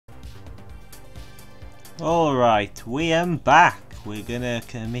Alright, we am back. We're gonna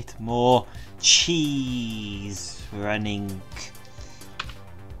commit more cheese running.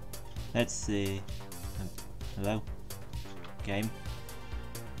 Let's see. Hello? Game?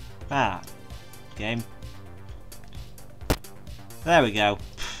 Ah. Game. There we go.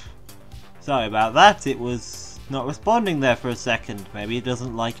 Sorry about that, it was not responding there for a second. Maybe it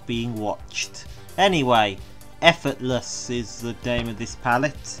doesn't like being watched. Anyway, Effortless is the name of this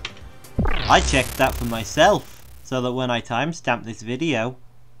palette. I checked that for myself, so that when I timestamp this video,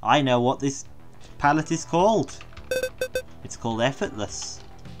 I know what this palette is called. It's called Effortless.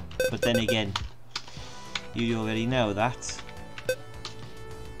 But then again, you already know that.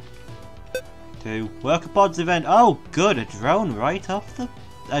 To Worker Pods event. Oh, good, a drone right off the...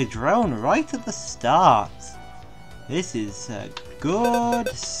 A drone right at the start. This is a good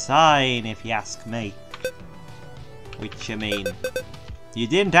sign, if you ask me. Which, I mean... You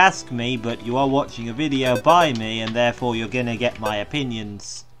didn't ask me, but you are watching a video by me, and therefore you're gonna get my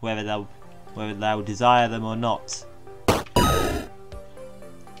opinions, whether thou desire them or not. The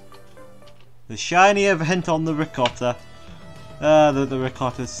shiny event on the ricotta. The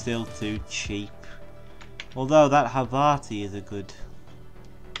ricotta's still too cheap. Although that Havarti is a good...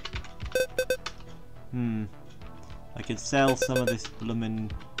 I could sell some of this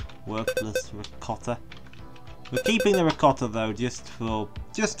bloomin' worthless ricotta. We're keeping the ricotta though, just to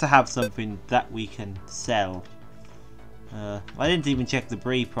have something that we can sell. I didn't even check the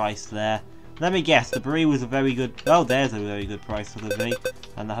brie price there. Let me guess, the brie was a very good... Oh, there's a very good price for the brie.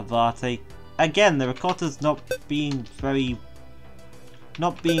 And the Havarti. Again, the ricotta's not being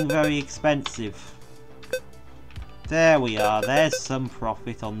very expensive. There we are, there's some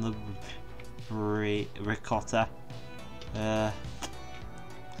profit on the ricotta.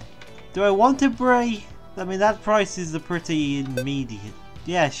 Do I want a brie? I mean, that price is a pretty immediate.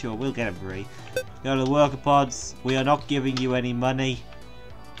 Yeah, sure, we'll get a brie. Go to the Worker Pods. We are not giving you any money.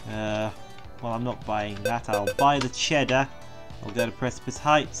 Well, I'm not buying that. I'll buy the cheddar. I'll go to Precipice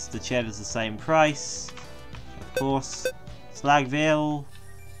Heights. The cheddar's the same price. Of course. Slagville.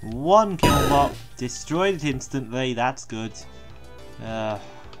 1 killbot. Destroyed it instantly. That's good. I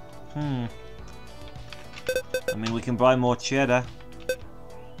mean, we can buy more cheddar.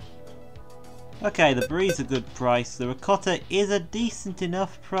 Okay, the brie's a good price. The ricotta is a decent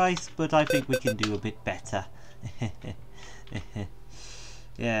enough price, but I think we can do a bit better.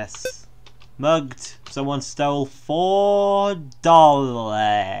 Yes. Mugged. Someone stole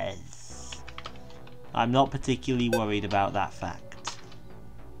 $4. I'm not particularly worried about that fact.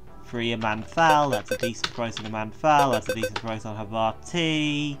 Free a Manfal. That's a decent price on a Manfal. That's a decent price on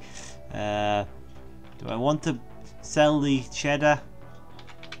Havarti. Do I want to sell the cheddar?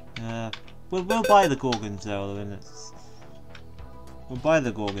 We'll buy the Gorgonzola and we'll buy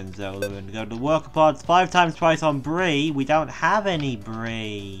the Gorgonzola and go to the Worker Pods. 5 times price on brie. We don't have any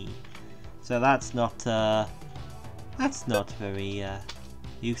brie, so that's not very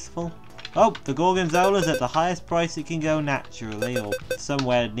useful. Oh, the Gorgonzola's at the highest price it can go naturally, or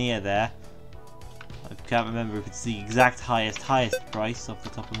somewhere near there. I can't remember if it's the exact highest price off the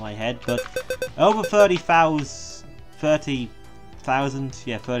top of my head, but over 30,000. 30,000?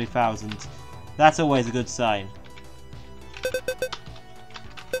 Yeah, 30,000. That's always a good sign.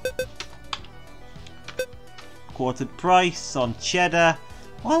 Quartered price on cheddar.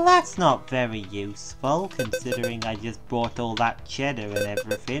 Well, that's not very useful, considering I just bought all that cheddar and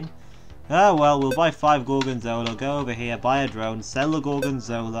everything. Oh well, we'll buy 5 Gorgonzola, go over here, buy a drone, sell the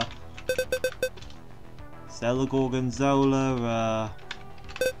Gorgonzola. Sell the Gorgonzola,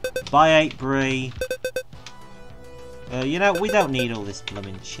 buy 8 brie. You know, we don't need all this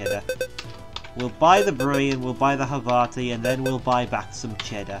blooming cheddar. We'll buy the brie and we'll buy the Havarti and then we'll buy back some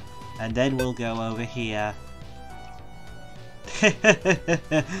cheddar. And then we'll go over here.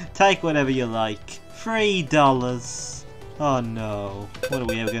 Take whatever you like. $3. Oh no. What are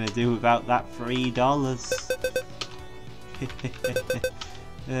we ever going to do without that $3?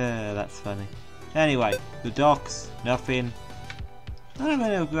 That's funny. Anyway, the docks, nothing. Not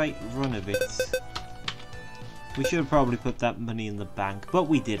having a great run of it. We should have probably put that money in the bank, but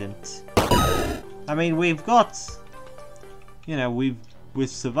we didn't. I mean, we've got, you know, we've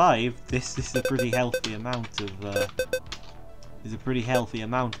survived. This is a pretty healthy amount of,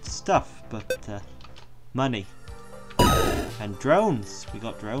 stuff, but money and drones. We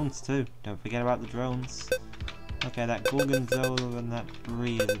got drones too. Don't forget about the drones. Okay, that Gorgonzola and that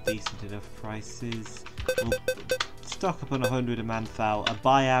brie is a decent enough prices. We'll stock up on 100 a Manfal. A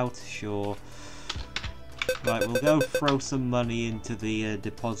buyout, sure. Right, we'll go throw some money into the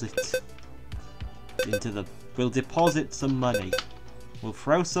deposit. We'll deposit some money. We'll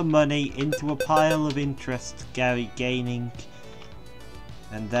throw some money into a pile of interest gaining.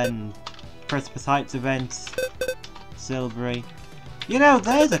 And then Precipice Heights events. Silbury. You know,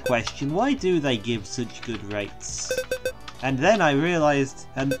 there's a question. Why do they give such good rates? And then I realised,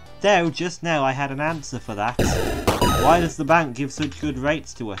 and now, just now, I had an answer for that. Why does the bank give such good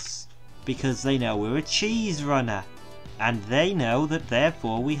rates to us? Because they know we're a cheese runner. And they know that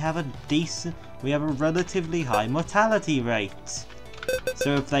therefore we have a relatively high mortality rate.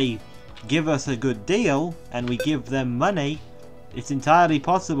 So if they give us a good deal, and we give them money, it's entirely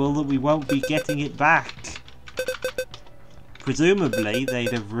possible that we won't be getting it back. Presumably,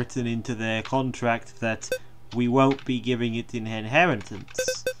 they'd have written into their contract that we won't be giving it in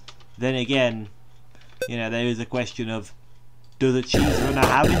inheritance. Then again, you know, there is a question of, does a cheese runner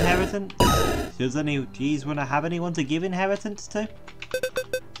have inheritance? Does any cheese runner have anyone to give inheritance to?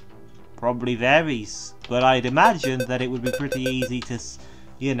 Probably varies, but I'd imagine that it would be pretty easy to,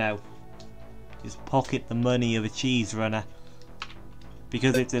 you know, just pocket the money of a cheese runner.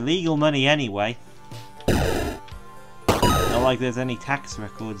 Because it's illegal money anyway. Not like there's any tax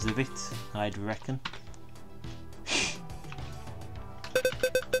records of it, I'd reckon.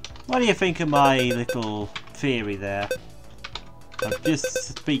 What do you think of my little theory there? I'm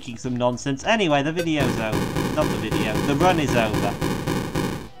just speaking some nonsense. Anyway, the video's over. Not the video, the run is over.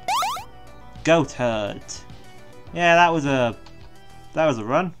 Goat herd. Yeah, that was a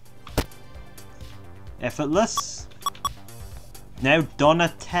run. Effortless. Now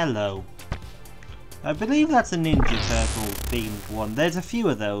Donatello. I believe that's a Ninja Turtle themed one. There's a few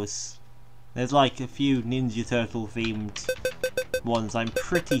of those. There's like a few Ninja Turtle themed ones, I'm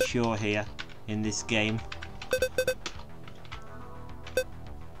pretty sure, here in this game.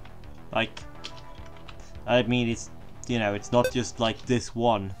 Like, I mean, it's, you know, it's not just like this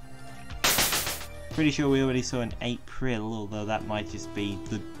one. Pretty sure we already saw in April, although that might just be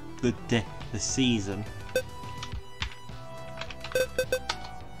the season.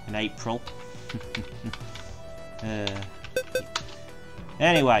 In April.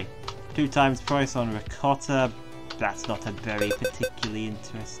 Anyway, 2 times price on ricotta. That's not a very particularly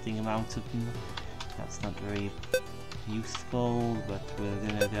interesting amount of them. That's not very useful, but we're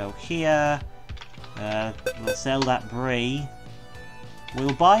gonna go here. We'll sell that brie.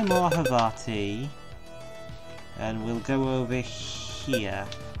 We'll buy more Havarti. And we'll go over here.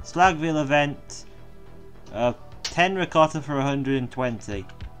 Slagville event. 10 ricotta for 120.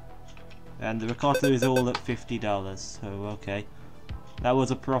 And the ricotta is all at $50. So, okay. That was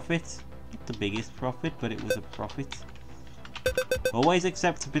a profit. Not the biggest profit, but it was a profit. Always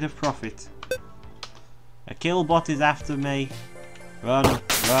accept a bit of profit. A killbot is after me. Run,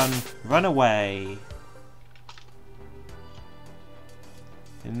 run, run away.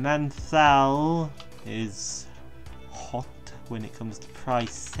 Manthal is hot when it comes to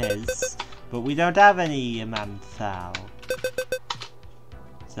prices, but we don't have any Manthal.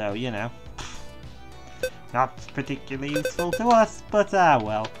 So, you know, not particularly useful to us, but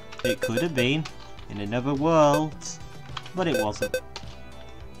well, it could have been in another world, but it wasn't.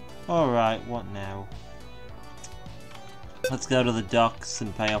 Alright, what now? Let's go to the docks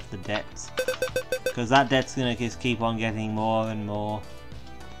and pay off the debts, because that debt's gonna just keep on getting more and more.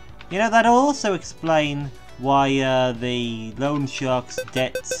 You know, that'll also explain why the loan shark's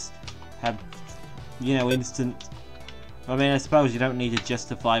debts have, you know, instant... I mean, I suppose you don't need to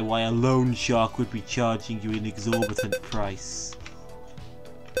justify why a loan shark would be charging you an exorbitant price.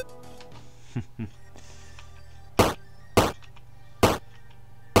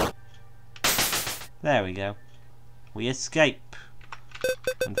 There we go. We escape.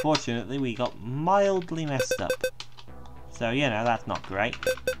 Unfortunately, we got mildly messed up. So, you know, that's not great.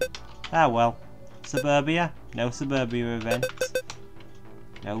 Ah well. Suburbia? No Suburbia event.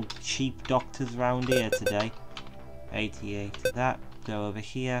 No cheap doctors round here today. 88 of that. Go over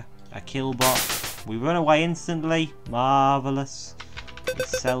here. A killbot. We run away instantly. Marvellous. We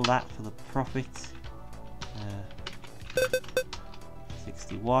sell that for the profit.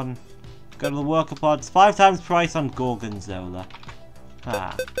 61. Go to the worker pods. 5 times price on Gorgonzola.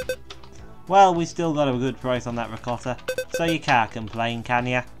 Ah. Well, we still got a good price on that ricotta. So you can't complain, can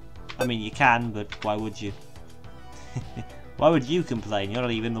ya? I mean, you can, but why would you? Why would you complain? You're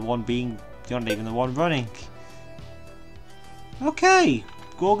not even the one running. Okay,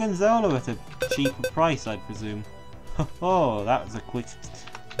 Gorgonzola at a cheaper price, I presume. Oh, that was a quick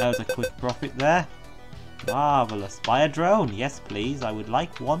profit there. Marvellous. Buy a drone, yes please. I would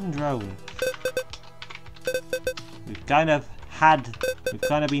like 1 drone. We've kind of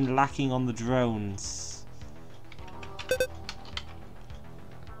been lacking on the drones.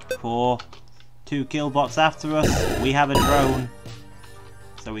 For 2 killbots after us, we have a drone.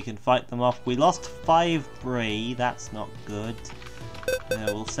 so we can fight them off. We lost 5 brie, that's not good.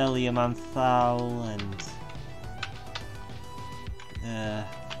 We'll sell the Amanthal and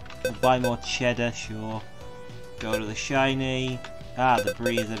we'll buy more cheddar, sure. Go to the shiny. The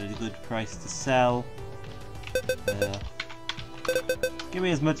brie is at a good price to sell. Give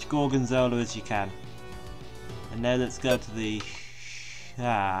me as much gorgonzola as you can. And now let's go to the...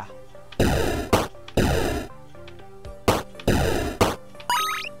 Ha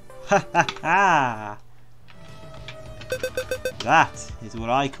ha ha! That is what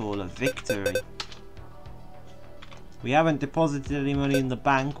I call a victory. We haven't deposited any money in the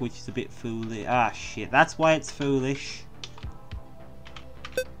bank, which is a bit foolish. Shit, that's why it's foolish.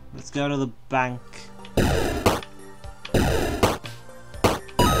 Let's go to the bank.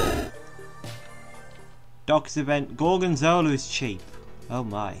 Docks event. Gorgonzola is cheap. Oh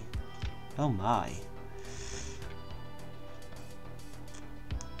my. Oh my.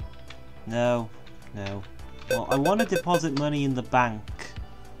 No. No. Well, I want to deposit money in the bank.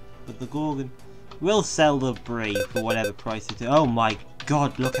 But the Gorgon... We'll sell the brie for whatever price it is. Oh my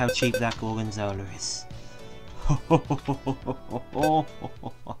god, look how cheap that Gorgonzola is. Oh,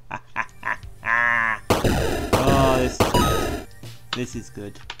 this is good. This is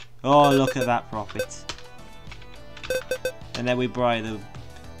good. Oh, look at that profit. And then we buy the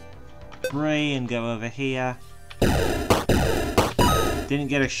brie and go over here. Didn't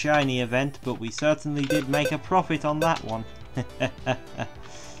get a shiny event, but we certainly did make a profit on that one.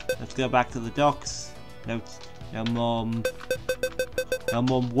 Let's go back to the docks. No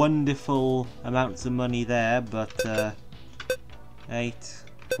more wonderful amounts of money there, but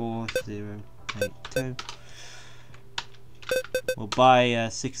 84082. We'll buy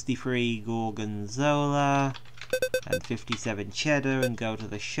 63 gorgonzola and 57 cheddar and go to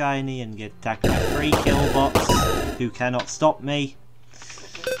the shiny and get attacked by 3 killbots who cannot stop me.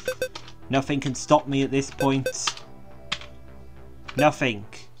 Nothing can stop me at this point. Nothing.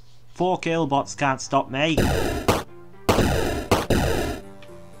 4 killbots can't stop me.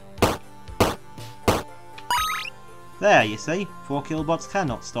 There, you see? 4 killbots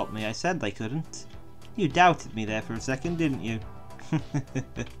cannot stop me. I said they couldn't. You doubted me there for a second, didn't you?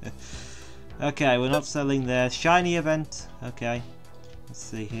 Okay, we're not selling the shiny event. Okay. Let's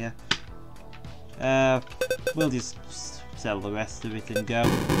see here. We'll just sell the rest of it and go.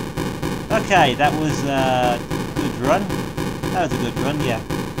 Okay, that was a good run. That was a good run, yeah.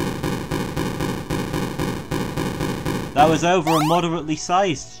 That was over a moderately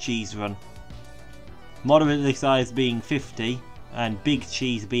sized cheese run. Moderately sized being 50 and big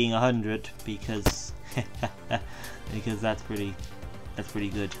cheese being 100 because because that's pretty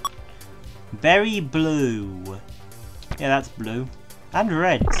good. Berry blue. Yeah, that's blue. And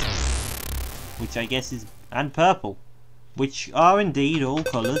red. Which I guess is... and purple. Which are indeed all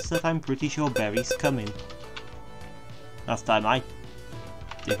colours that I'm pretty sure berries come in. Last time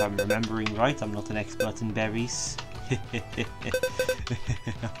if I'm remembering right, I'm not an expert in berries.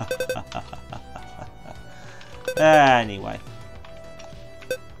 Anyway.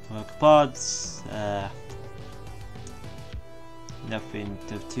 Work pods. Nothing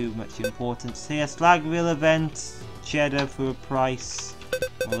of too much importance here. Slagville event. Cheddar for a price.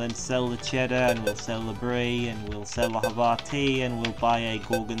 We'll then sell the cheddar and we'll sell the brie and we'll sell the Havarti and we'll buy a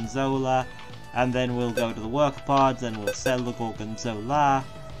gorgonzola. And then we'll go to the work pods and we'll sell the gorgonzola.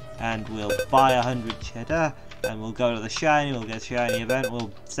 And we'll buy 100 cheddar. And we'll go to the shiny, we'll get a shiny event,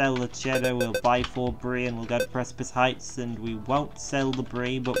 we'll sell the cheddar, we'll buy 4 brie and we'll go to Precipice Heights and we won't sell the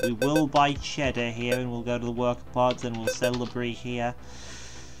brie, but we will buy cheddar here and we'll go to the worker pods and we'll sell the brie here.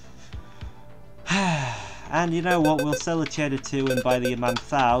 And you know what, we'll sell the cheddar too and buy the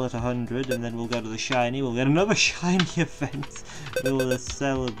Amanthal at 100 and then we'll go to the shiny, we'll get another shiny event, we'll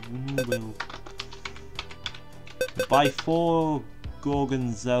we'll buy 4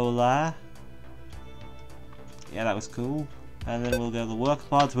 gorgonzola. Yeah, that was cool. And then we'll go to the work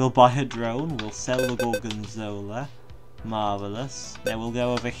pods, we'll buy a drone, we'll sell the gorgonzola. Marvellous. Then we'll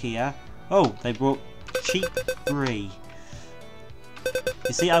go over here. Oh, they brought cheap brie.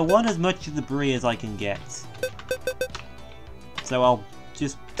 You see, I want as much of the brie as I can get. So I'll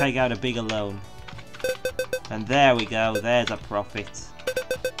just take out a bigger loan. And there we go, there's a profit.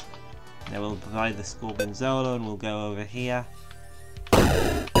 Then we'll buy the gorgonzola and we'll go over here.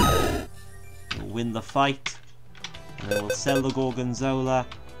 We'll win the fight. And then we'll sell the gorgonzola,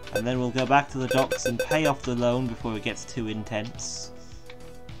 and then we'll go back to the docks and pay off the loan before it gets too intense.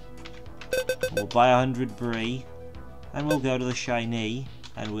 We'll buy 100 brie, and we'll go to the shiny,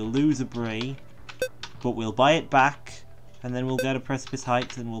 and we'll lose a brie, but we'll buy it back, and then we'll go to Precipice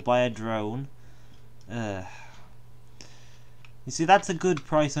Heights and we'll buy a drone. You You see, that's a good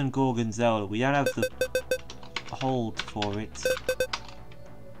price on Gorgonzola. We don't have the hold for it.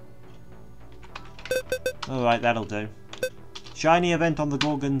 Alright, that'll do. Shiny event on the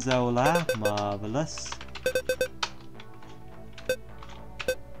Gorgonzola. Marvellous.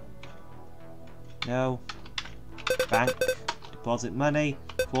 No. Bank. Deposit money.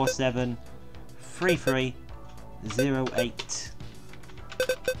 473308.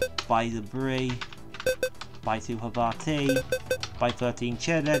 Buy the Brie. Buy 2 Havarti. Buy 13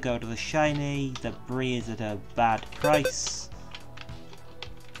 cheddar. Go to the shiny. The Brie is at a bad price.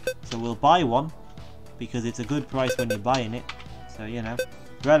 So we'll buy one. Because it's a good price when you're buying it. So, you know.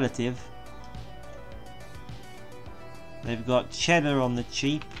 Relative. They've got cheddar on the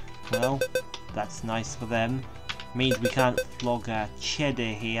cheap. Well, that's nice for them. Means we can't flog our cheddar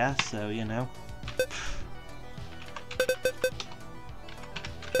here. So, you know.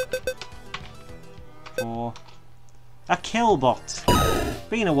 For a Killbot.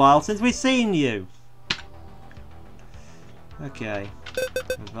 Been a while since we've seen you. Okay.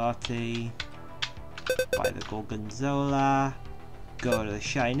 Havarti. Buy the Gorgonzola. Go to the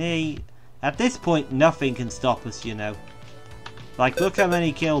shiny. At this point, nothing can stop us, you know. Like, look how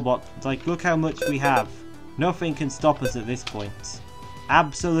many Killbots. Like, look how much we have. Nothing can stop us at this point.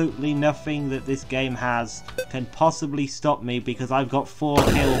 Absolutely nothing that this game has can possibly stop me because I've got 4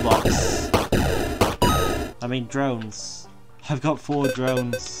 Killbots. I mean drones. I've got 4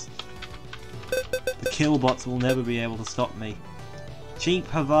 drones. The Killbots will never be able to stop me. Cheap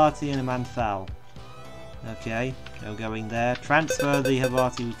Havarti and a Manthal. Okay, no going there. Transfer the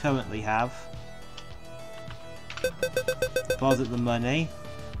Havarti we currently have. Deposit the money.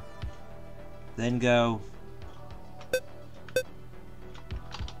 Then go...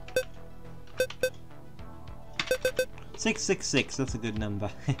 $666, that's a good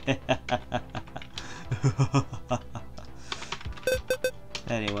number.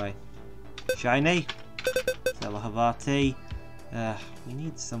 Anyway, shiny, sell a Havarti. We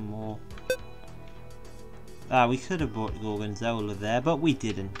need some more. We could have bought Gorgonzola there, but we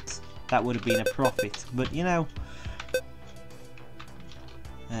didn't. That would have been a profit. But you know,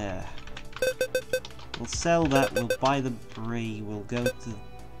 we'll sell that. We'll buy the Brie. We'll go to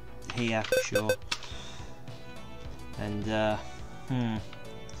here, sure. And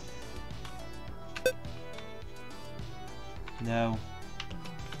no.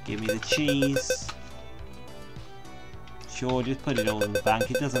 Give me the cheese. Sure, just put it all in the bank.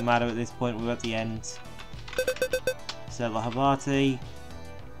 It doesn't matter at this point, we're at the end. Sell the Havarti.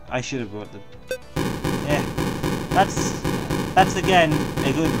 I should have brought the... Yeah. That's again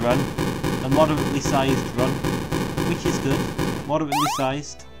a good run. A moderately sized run. Which is good. Moderately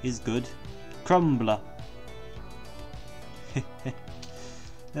sized is good. Crumbler.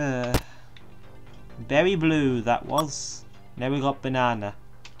 Berry blue that was. Now we got banana.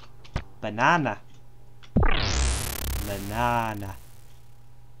 Banana. Banana.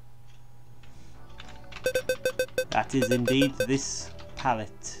 That is indeed this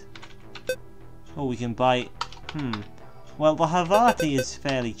palette. Oh, we can buy... Well, the Havarti is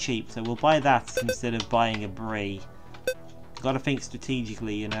fairly cheap, so we'll buy that instead of buying a Brie. Gotta think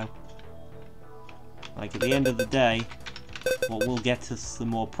strategically, you know. Like, at the end of the day, what will get us the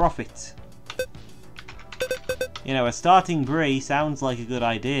more profit. You know, a starting Brie sounds like a good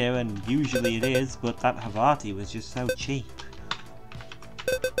idea, and usually it is, but that Havarti was just so cheap.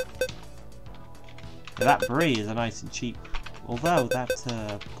 That Brie is a nice and cheap, although that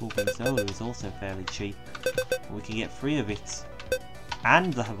Gorgonzola is also fairly cheap. We can get 3 of it,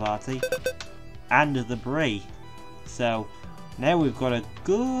 and the Havarti, and the Brie. So now we've got a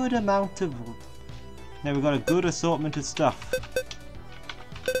good amount of... Now we've got a good assortment of stuff.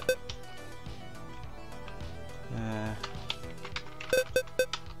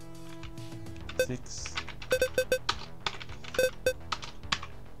 6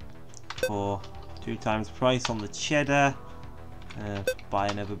 for 2 times price on the cheddar. Buy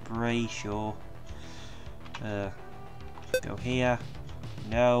another Brie, sure. Go here.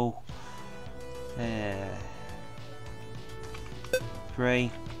 No.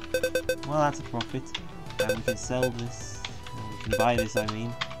 3. Well, that's a profit. And we can sell this. We can buy this, I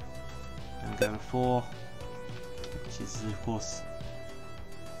mean. And go to 4. Which is, of course,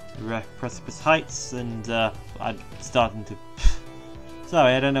 Precipice Heights. And I'm starting to...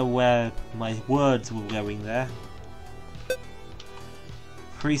 Sorry, I don't know where my words were going there.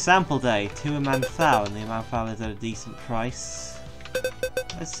 Free sample day, 2 a Manthal, and the Manthal is at a decent price.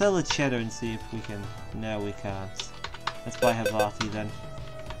 Let's sell the cheddar and see if we can... No, we can't. Let's buy Havarti then.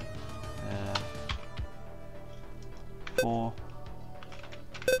 4.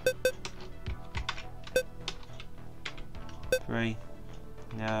 3.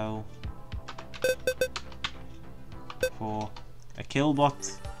 No. 4. A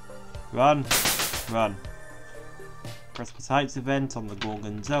killbot. Run. Run. Press the types event on the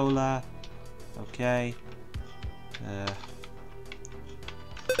Gorgonzola. Okay.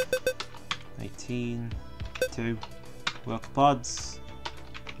 18. 2. Worker pods.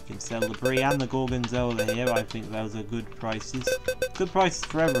 You can sell the Brie and the Gorgonzola here. I think those are good prices. Good prices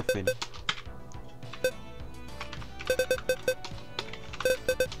for everything.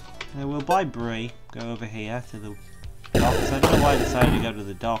 We'll buy Brie. Go over here to the docks. I don't know why I decided to go to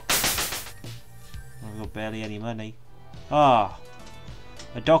the docks. I've got barely any money. Ah!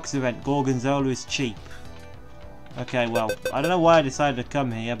 A docks event. Gorgonzola is cheap. Okay, well, I don't know why I decided to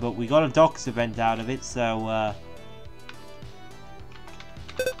come here, but we got a docks event out of it, so,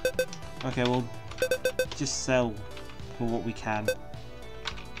 okay, we'll just sell for what we can.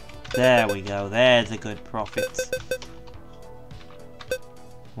 There we go, there's a good profit.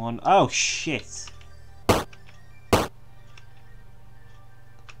 Oh, shit!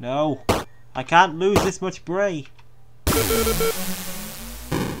 No! I can't lose this much Brie!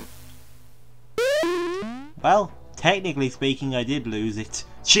 Well, technically speaking, I did lose it.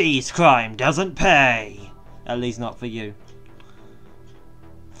 Cheese crime doesn't pay! At least not for you.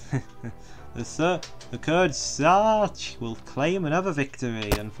 The Kurd Sarch will claim another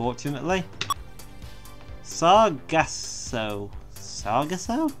victory, unfortunately. Sargasso.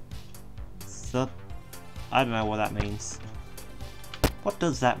 Sargasso? I don't know what that means. What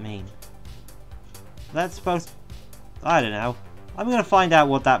does that mean? That's supposed... I don't know. I'm gonna find out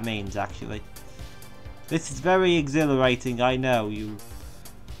what that means, actually. This is very exhilarating, I know. You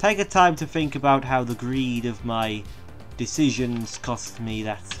take a time to think about how the greed of my decisions cost me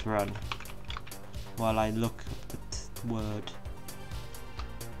that run. While I look up the word.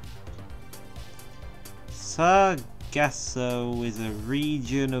 Sargasso is a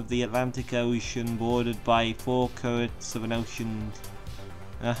region of the Atlantic Ocean bordered by 4 currents of an ocean.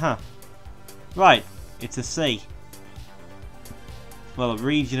 Right, it's a sea. Well, a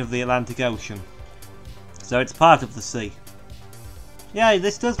region of the Atlantic Ocean. So it's part of the sea. Yeah,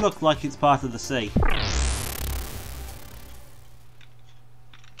 this does look like it's part of the sea.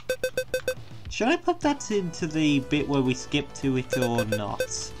 Should I put that into the bit where we skip to it or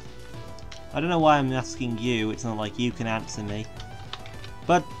not? I don't know why I'm asking you, it's not like you can answer me.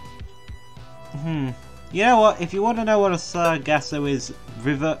 But, you know what, if you want to know what a Sargasso is,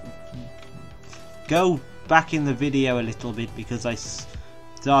 go back in the video a little bit because I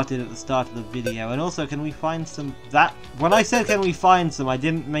started at the start of the video. And also, can we find some... When I said can we find some, I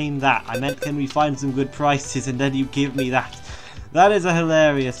didn't mean that. I meant can we find some good prices and then you give me that. That is a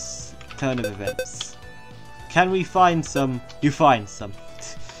hilarious turn of events. Can we find some? You find some.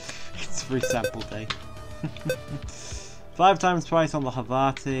 It's free sample day. 5 times price on the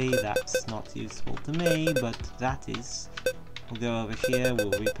Havati. That's not useful to me, but that is. We'll go over here. We'll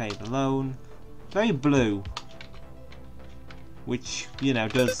repay the loan. Very blue. Which, you know,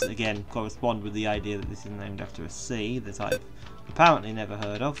 does, again, correspond with the idea that this is named after a sea that I've apparently never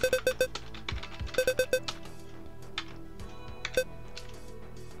heard of.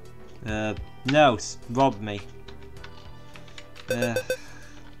 No, rob me.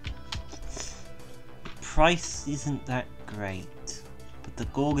 Price isn't that great, but the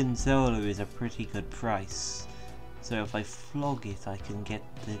Gorgonzola is a pretty good price. So if I flog it, I can get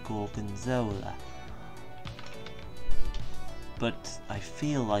the Gorgonzola. But I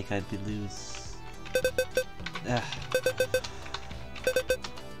feel like I'd be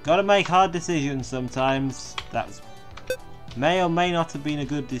Gotta make hard decisions sometimes. That may or may not have been a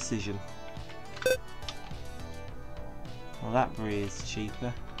good decision. Well, that Brie is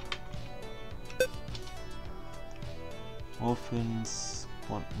cheaper. Orphans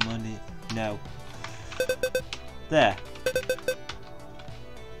want money. No. There.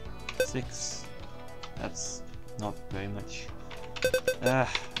 6. That's not very much. I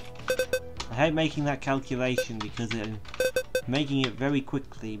hate making that calculation because I'm making it very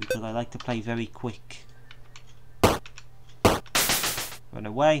quickly because I like to play very quick. Run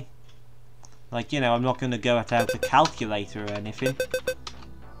away. Like, you know, I'm not going to go out a calculator or anything.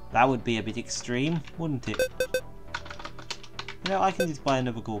 That would be a bit extreme, wouldn't it? You know, I can just buy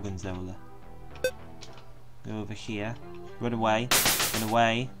another Gorgonzola. Go over here. Run away. Run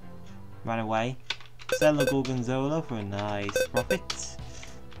away. Run away. Sell the Gorgonzola for a nice profit.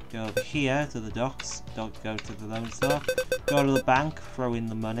 Go over here to the docks. Don't go to the loan store. Go to the bank. Throw in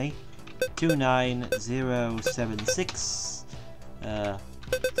the money. 29076.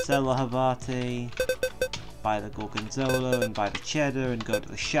 Sell the Havati. Buy the Gorgonzola and buy the cheddar and go to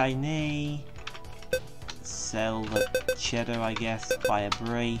the shiny. Sell the cheddar, I guess. Buy a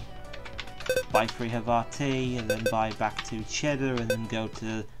brie. Buy 3 Havarti, and then buy back 2 cheddar, and then go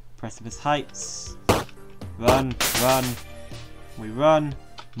to Precipice Heights. Run, run. We run.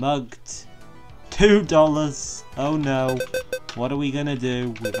 Mugged. $2. Oh no. What are we gonna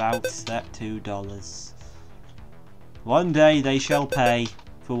do without that $2? One day they shall pay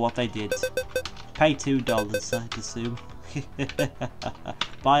for what they did. Pay $2, I'd assume.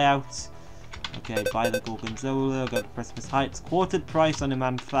 Buy out. Okay, buy the Gorgonzola, go to Precipice Heights. Quartered price on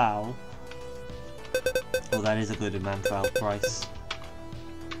Iman Fowl. Oh, that is a good Iman Fowl price.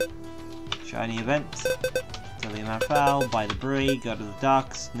 Shiny event. Tell the Iman Fowl, buy the brie, go to the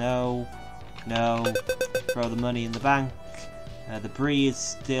docks. No. No. Throw the money in the bank. The brie is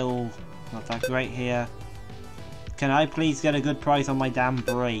still not that great here. Can I please get a good price on my damn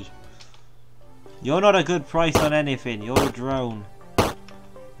brie? You're not a good price on anything. You're a drone.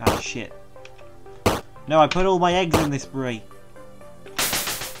 Ah, shit. No, I put all my eggs in this brie.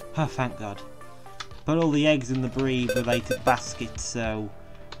 Oh, thank God. Put all the eggs in the brie related basket, so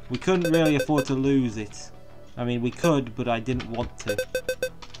we couldn't really afford to lose it. I mean, we could, but I didn't want to.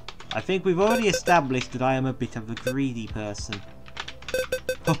 I think we've already established that I am a bit of a greedy person.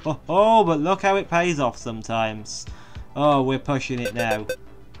 Oh, but look how it pays off sometimes. Oh, we're pushing it now.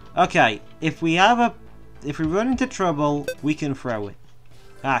 Okay, if we run into trouble, we can throw it.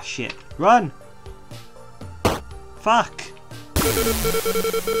 Ah, shit. Run! Fuck!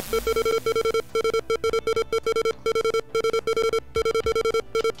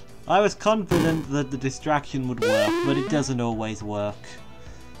 I was confident that the distraction would work, but it doesn't always work.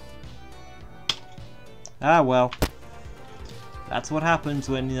 Ah, well. That's what happens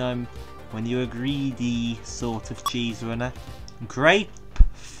when you're a greedy sort of cheese runner. Grape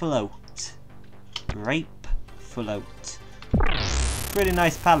float. Grape float. Pretty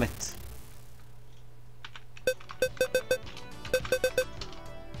nice palette.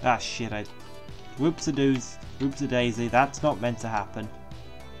 Ah shit, whoops-a-daisy, that's not meant to happen.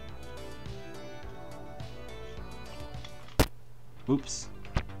 Whoops.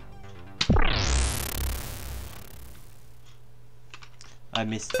 I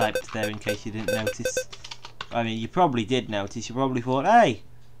mistyped there in case you didn't notice. I mean, you probably did notice. You probably thought, "Hey,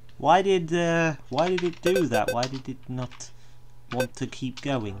 why did it do that? Why did it not want to keep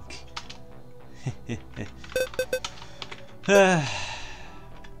going?"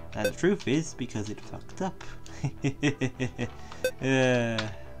 And the truth is, because it fucked up.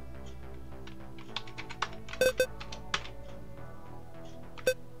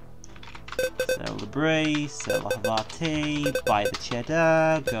 Sell the brie, sell the Havarti, buy the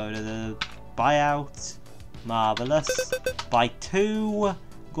cheddar, go to the buyout, marvellous, buy 2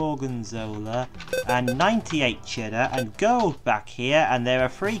 Gorgonzola and 98 cheddar and go back here, and there are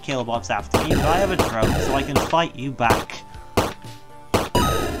 3 killbots after me, but I have a drone so I can fight you back.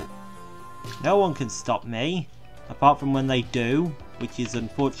 No one can stop me, apart from when they do, which is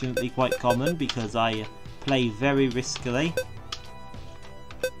unfortunately quite common because I play very riskily.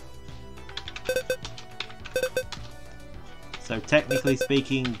 So technically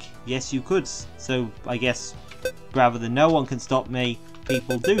speaking, yes you could. So I guess rather than no one can stop me,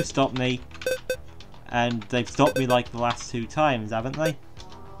 people do stop me. And they've stopped me like the last 2 times, haven't they?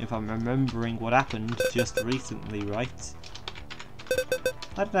 If I'm remembering what happened just recently, right?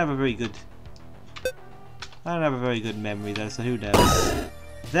 I don't have a very good memory though, so who knows.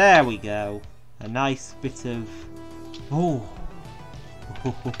 There we go. A nice bit of... Oh.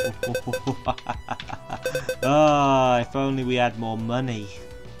 Ah, if only we had more money.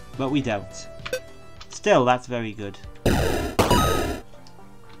 But we don't. Still, that's very good.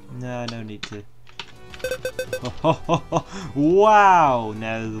 No need to. Wow,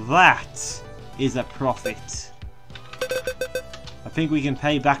 now that is a profit. I think we can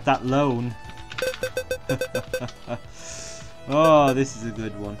pay back that loan. Oh, this is a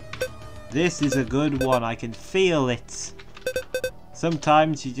good one. This is a good one. I can feel it.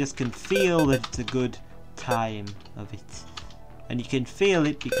 Sometimes you just can feel that it's a good time of it. And you can feel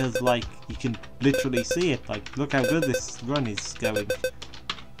it because, like, you can literally see it. Like, look how good this run is going.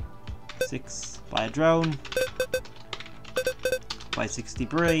 6, buy a drone. Buy 60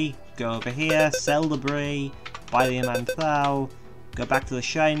 brie. Go over here, sell the brie. Buy the Amanthal. Go back to the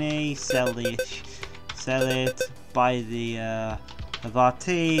shiny, sell it. Buy the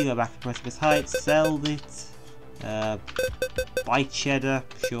Havarti. Go back to Precipice Heights, sell it. Buy cheddar,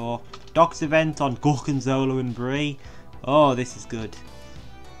 sure. Docks event on Gorgonzola and brie. Oh, this is good.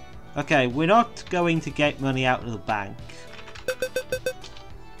 Okay, we're not going to get money out of the bank.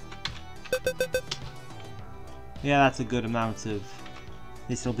 Yeah, that's a good amount of...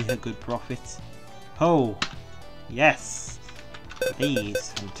 This will be a good profit. Oh, Yes.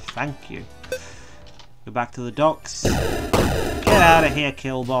 Please and thank you. Go back to the docks. Get out of here,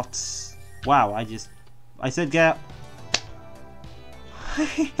 killbots. Wow, I said get out.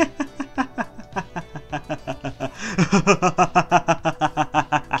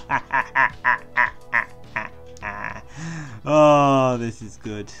 Oh, this is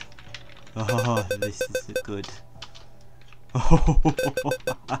good. Oh, this is good. Oh,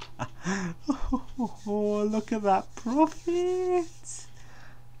 look at that profit.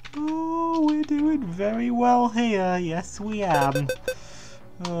 Oh, we're doing very well here. Yes, we am.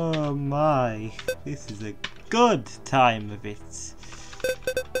 Oh my, this is a good time of it.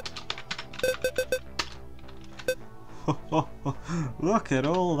 Look at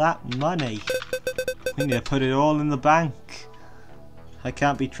all that money. We need to put it all in the bank. I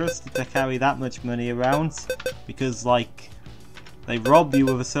can't be trusted to carry that much money around because, like, they rob you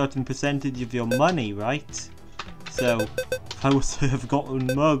of a certain percentage of your money, right? So, if I was to have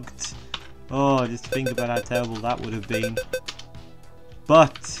gotten mugged, oh, just think about how terrible that would have been.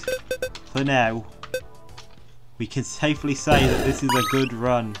 But, for now, we can safely say that this is a good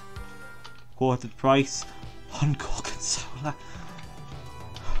run. Quartered price on Gorgonzola.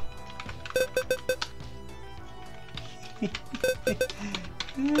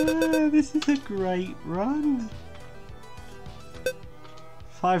 Yeah, this is a great run.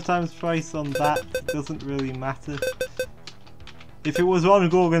 5 times price on that doesn't really matter. If it was on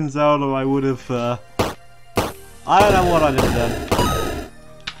Gorgonzola, I would have. I don't know what I'd have done.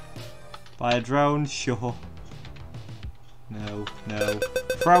 Buy a drone, sure. No, no.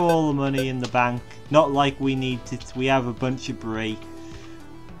 Throw all the money in the bank. Not like we need to. We have a bunch of brie.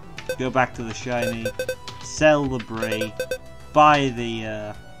 Go back to the shiny. Sell the brie. Buy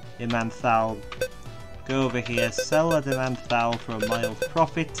the Imanthal. Go over here. Sell the Imanthal for a mild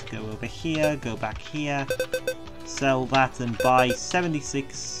profit. Go over here. Go back here. Sell that and buy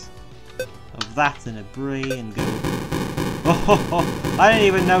 76 of that and a brie and go. Oh, I didn't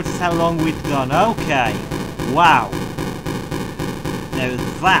even notice how long we'd gone. Okay. Wow. Now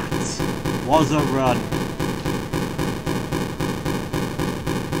that was a run.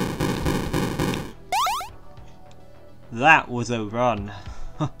 That was a run.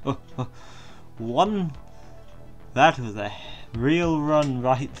 That was a real run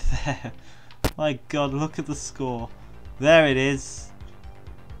right there. My god, look at the score. There it is.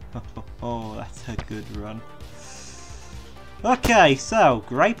 Oh, that's a good run. Okay, so,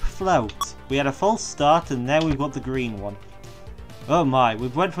 Grape Float. We had a false start and now we've got the green one. Oh my,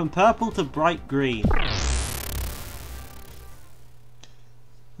 we've went from purple to bright green.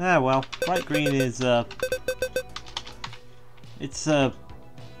 Ah well, bright green is it's a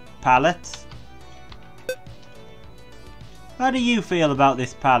palette. How do you feel about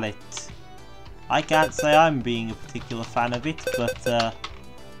this palette? I can't say I'm being a particular fan of it, but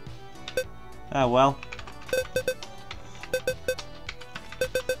oh well.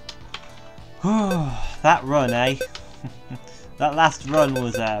 That run, eh? That last run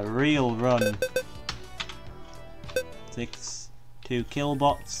was a real run. 2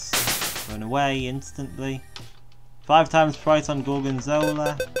 killbots. Run away instantly. 5 times price on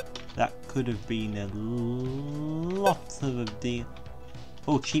Gorgonzola. That could have been a lot of a deal.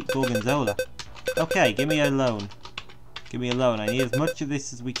 Oh, cheap Gorgonzola. Okay, give me a loan. Give me a loan. I need as much of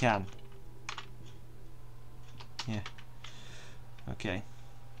this as we can. Yeah. Okay.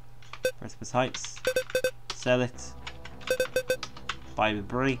 Precipice Heights. Sell it. Buy the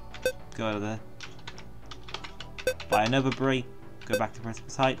brie. Go to there. Buy another brie. Go back to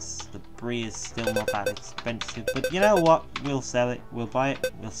Precipice Heights. The brie is still not that expensive, but you know what? We'll sell it. We'll buy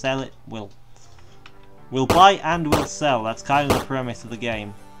it. We'll sell it. We'll buy and we'll sell. That's kind of the premise of the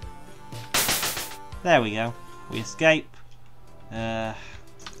game. There we go. We escape. Okay,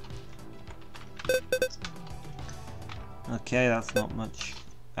 that's not much.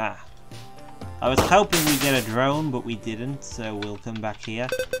 Ah. I was hoping we'd get a drone, but we didn't, so we'll come back here.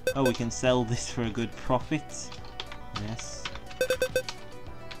 Oh, we can sell this for a good profit. Yes.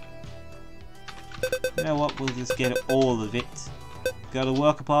 You know what, we'll just get all of it. Go to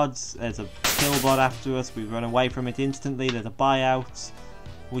worker pods, there's a killbot after us, we run away from it instantly, there's a buyout,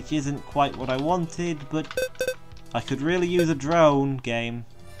 which isn't quite what I wanted, but I could really use a drone game.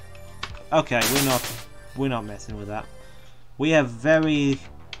 Okay, we're not messing with that. We have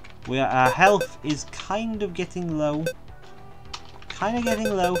our health is kind of getting low. Kind of getting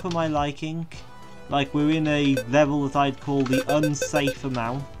low for my liking. Like, we're in a level that I'd call the unsafe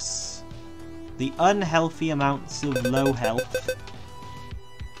amounts. The unhealthy amounts of low health.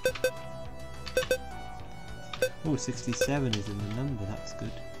 Oh, 67 is in the number, that's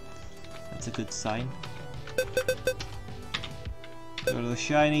good. That's a good sign. Go to the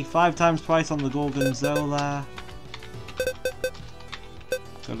shiny. 5 times price on the Gorgonzola.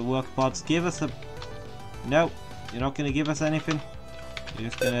 Go to work pods. Give us a... Nope. You're not going to give us anything. You're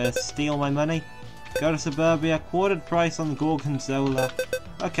just going to steal my money. Go to Suburbia. Quartered price on the Gorgonzola.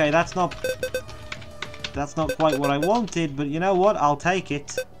 Okay, that's not quite what I wanted, but you know what? I'll take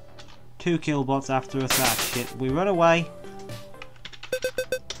it. 2 killbots after us. Ah, shit. We run away.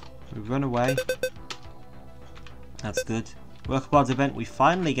 We run away. That's good. Workapods event, we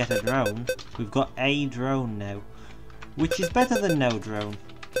finally get a drone. We've got a drone now, which is better than no drone.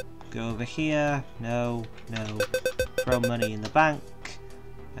 Go over here. No, no. Throw money in the bank.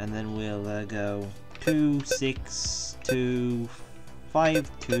 And then we'll go 2, 6, 2,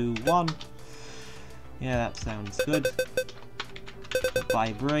 5, 2, 1. Yeah, that sounds good.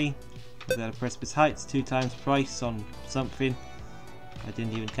 Buy Brie. We've got a Precipice Heights, 2 times price on something. I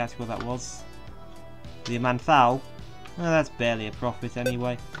didn't even catch what that was. The Amanthal. Well, that's barely a profit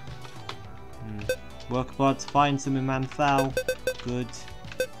anyway. Workapods, find some Amanthal. Good.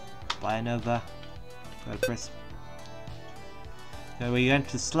 Buy another. Go to Precipice. So we went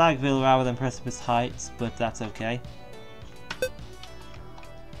to Slagville rather than Precipice Heights, but that's okay.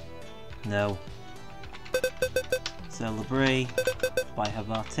 No. Sell the Brie. Buy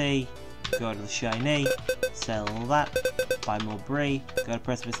Havarti. Go to the shiny. Sell all that. Buy more Brie. Go to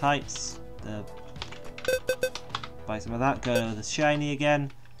Precipice Heights. Buy some of that. Go to the shiny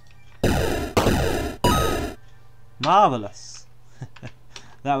again. Marvelous.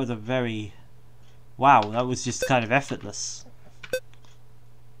 That was a very... Wow, that was just kind of effortless.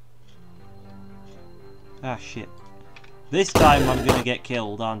 Ah, shit. This time I'm gonna get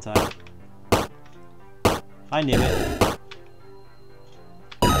killed, aren't I? I knew it.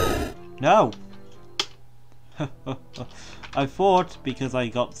 No! I thought, because I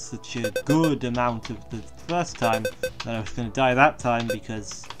got such a good amount of the first time, that I was gonna die that time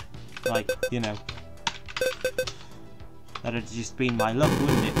because, like, you know, that had just been my luck,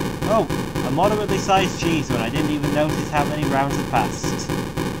 wouldn't it? Oh! A moderately sized cheese when I didn't even notice how many rounds had passed.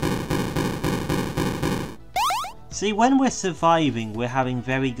 See, when we're surviving, we're having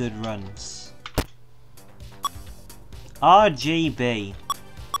very good runs. RGB.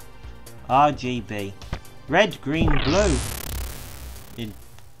 RGB. Red, green, blue.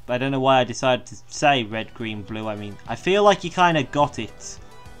 I don't know why I decided to say red, green, blue. I mean, I feel like you kind of got it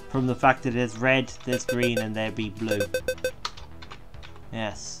from the fact that there's red, there's green, and there be blue.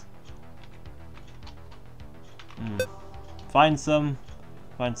 Yes. Find some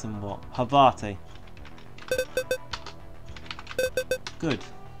what? Havarti. Good.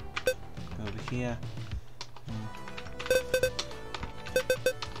 Go over here.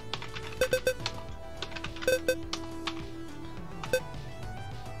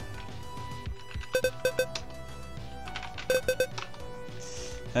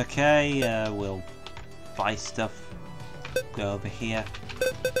 Okay, we'll buy stuff. Go over here.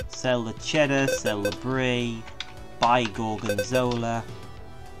 Sell the cheddar, sell the brie, buy Gorgonzola.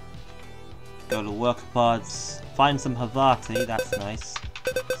 Go to Workapods, find some Havarti, that's nice.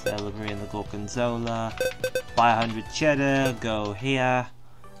 Sell the brie and the Gorgonzola. Buy 100 cheddar, go here.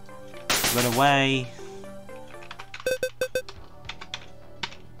 Run away.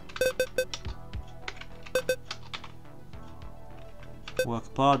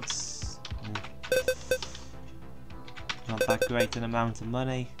 Workapods. Not that great an amount of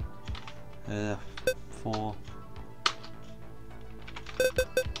money. 4.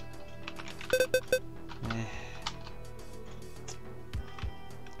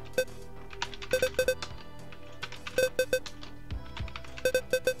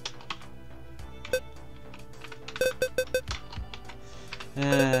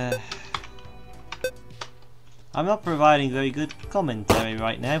 I'm not providing very good commentary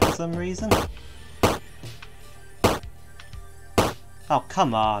right now for some reason. Oh,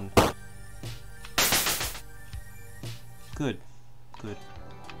 come on. Good. Good.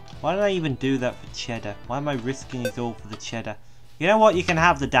 Why did I even do that for cheddar? Why am I risking it all for the cheddar? You know what? You can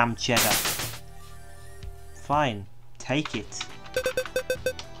have the damn cheddar. Fine. Take it.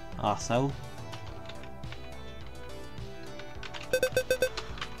 Arsehole.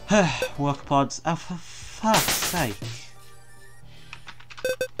 Workapods. Oh, for fuck's sake.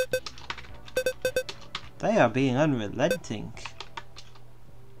 They are being unrelenting.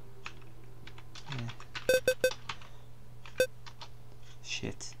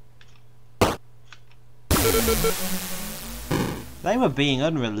 Shit. They were being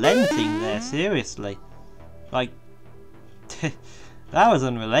unrelenting there, seriously. Like, that was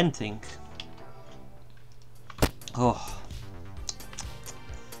unrelenting. Oh.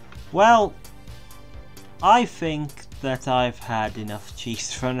 Well, I think that I've had enough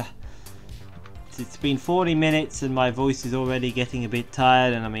cheese from. It's been 40 minutes and my voice is already getting a bit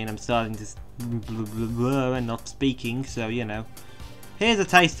tired, and I mean I'm starting to blah, blah, blah, and not speaking, so you know. Here's a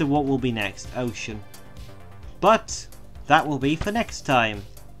taste of what will be next, ocean. But that will be for next time,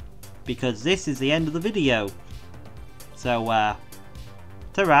 because this is the end of the video. So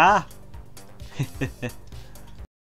ta-ra!